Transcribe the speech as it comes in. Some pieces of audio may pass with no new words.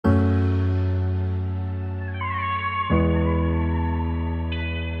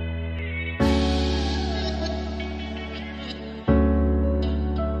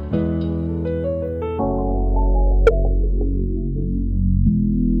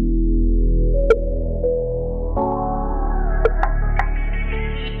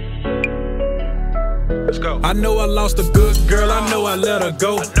go. I know I lost a good girl, I know I let her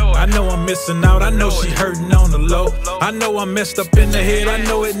go. I know I'm missing out, I know she hurting on the low. I know I'm messed up in the head, I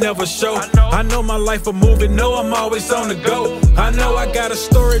know it never show. I know my life a movie, know I'm always on the go. I know I got a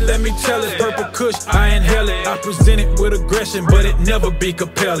story, let me tell it. Purple Kush, I inhale it. I present it with aggression, but it never be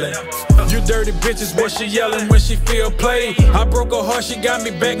compelling. You dirty bitches, boy, she yelling when she feel played. I broke her heart, she got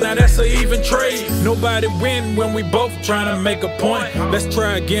me back, now that's an even trade. Nobody win when we both trying to make a point. Let's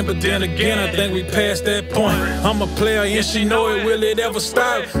try again, but then again, I think we passed that point. I'm a player and she know it, will it ever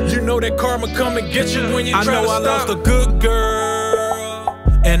stop? You know that karma come and get you when you try to stop. I know I lost a good girl,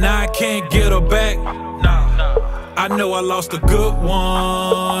 and I can't get her back. I know I lost a good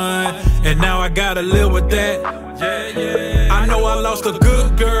one, and now I gotta live with that. I know I lost a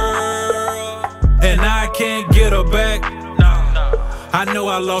good girl, and I can't get her back. I know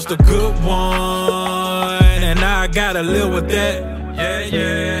I lost a good one, and now I gotta live with that.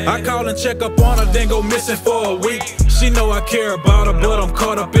 I call and check up on her, then go missing for a week. She know I care about her, but I'm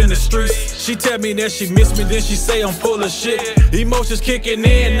caught up in the streets. She tell me that she miss me, then she say I'm full of shit. Emotions kicking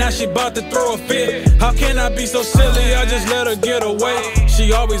in, now she bout to throw a fit. How can I be so silly, I just let her get away.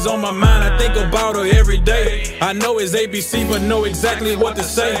 She always on my mind, I think about her every day. I know it's ABC, but know exactly what to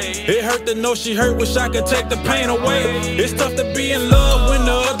say. It hurt to know she hurt, wish I could take the pain away. It's tough to be in love when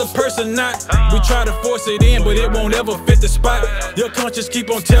the other person not. We try to force it in, but it won't ever fit the spot. Your conscience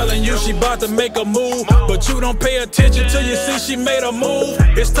keep on telling you she bout to make a move, but you don't pay attention till you see she made a move.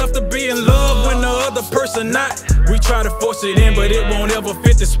 It's tough to be in love when the other person not. We try to force it in, but it won't ever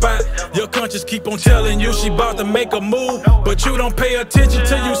fit the spot. Your conscience keep on telling you she bout to make a move, but you don't pay attention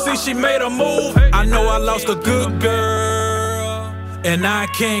till you see she made a move. I know I lost a good girl, and I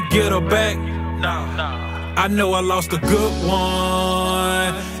can't get her back. I know I lost a good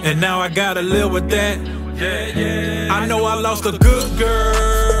one, and now I gotta live with that. I know I lost a good girl,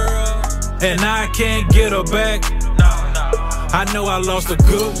 and I can't get her back. I know I lost a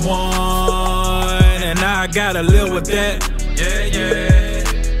good one, and now I gotta live with that.